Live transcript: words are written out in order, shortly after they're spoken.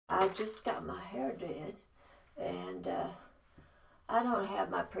I just got my hair did, and I don't have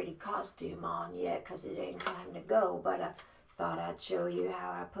my pretty costume on yet because it ain't time to go, but I thought I'd show you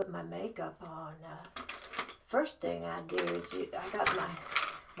how I put my makeup on. First thing I do is I got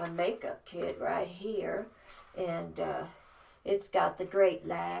my makeup kit right here, and it's got the Great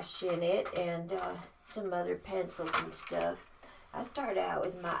Lash in it and some other pencils and stuff. I start out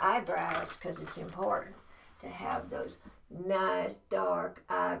with my eyebrows because it's important to have those nice dark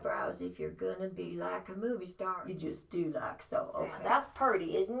eyebrows if you're gonna be like a movie star. You just do like so. Okay, that's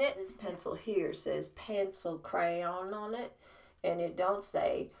pretty, isn't it? This pencil here says pencil crayon on it, and it don't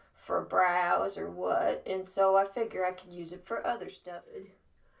say for brows or what, and so I figure I could use it for other stuff.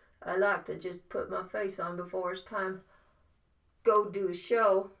 I like to just put my face on before it's time go do a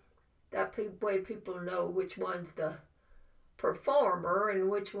show. That way people know which one's the performer and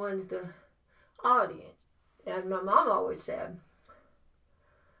which one's the audience. And my mom always said,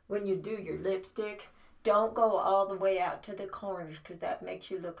 when you do your lipstick, don't go all the way out to the corners because that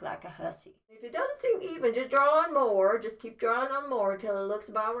makes you look like a hussy. If it doesn't seem even, just draw on more. Just keep drawing on more until it looks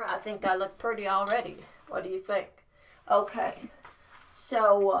about right. I think I look pretty already. What do you think? Okay.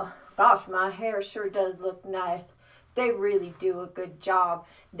 So, gosh, my hair sure does look nice. They really do a good job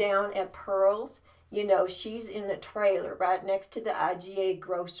down at Pearl's. You know, she's in the trailer right next to the IGA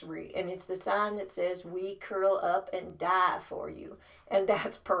grocery, and it's the sign that says, "We curl up and die for you." And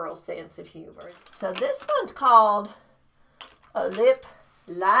that's Pearl's sense of humor. So this one's called a lip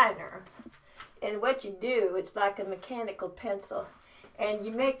liner. And what you do, it's like a mechanical pencil, and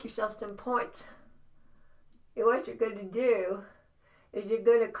you make yourself some points. And what you're going to do is you're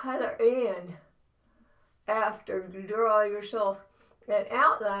going to color in after you draw yourself an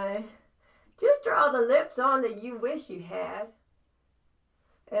outline. Just draw the lips on that you wish you had.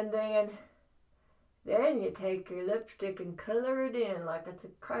 And then you take your lipstick and color it in like it's a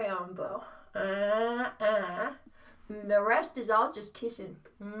crayon bow. The rest is all just kissing.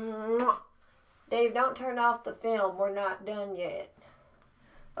 Dave, don't turn off the film. We're not done yet.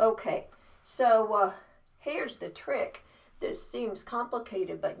 Okay, so here's the trick. This seems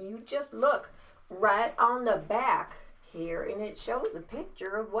complicated, but you just look right on the back here, and it shows a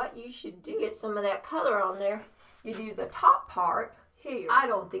picture of what you should do. Get some of that color on there. You do the top part here. I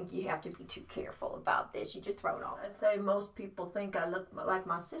don't think you have to be too careful about this. You just throw it on. I say most people think I look like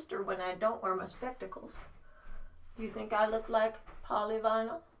my sister when I don't wear my spectacles. Do you think I look like Dolly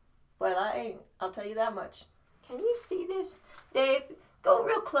Vinyl? Well, I ain't. I'll tell you that much. Can you see this? Dave, go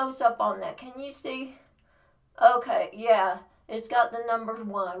real close up on that. Can you see? Okay, yeah. It's got the number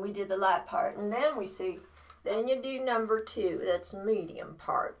 1. We did the light part. And then we see, then you do number 2. That's the medium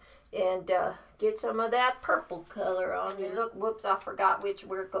part. And get some of that purple color on you. Look, whoops, I forgot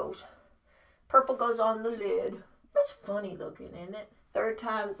where it goes. Purple goes on the lid. That's funny looking, isn't it? 3rd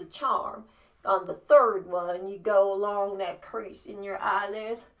time's a charm. On the 3rd one, you go along that crease in your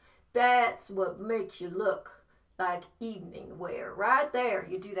eyelid. That's what makes you look like evening wear. Right there,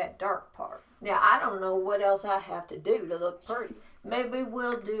 you do that dark part. Now, I don't know what else I have to do to look pretty. Maybe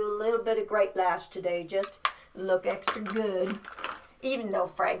we'll do a little bit of Great Lash today, just to look extra good. Even though,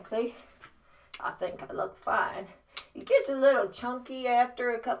 frankly, I think I look fine. It gets a little chunky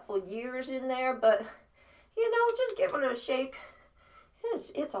after a couple years in there, but, you know, just give it a shake.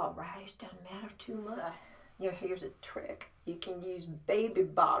 It's all right. It doesn't matter too much. You know, here's a trick. You can use baby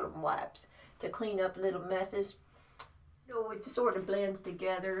bottom wipes to clean up little messes. You know, it just sort of blends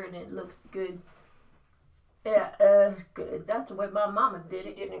together and it looks good. Yeah, good. That's the way my mama did it.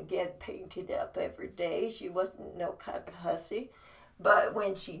 She didn't get painted up every day. She wasn't no kind of hussy. But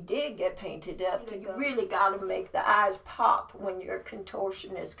when she did get painted up, you really got to make the eyes pop when you're a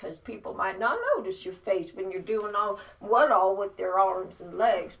contortionist, because people might not notice your face when you're doing all with their arms and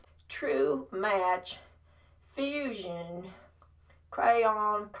legs. True Match Fusion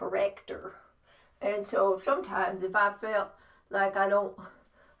Crayon Corrector. And so sometimes if I felt like I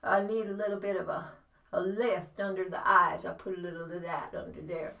need a little bit of a lift under the eyes, I put a little of that under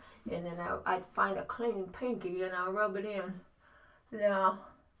there. And then I'd find a clean pinky and I'll rub it in. Now,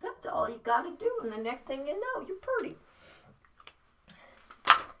 that's all you got to do. And the next thing you know, you're pretty.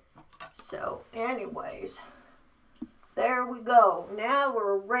 So, anyways, there we go. Now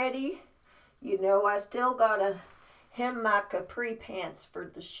we're ready. You know, I still got to hem my capri pants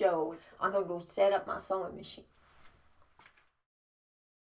for the show. I'm going to go set up my sewing machine.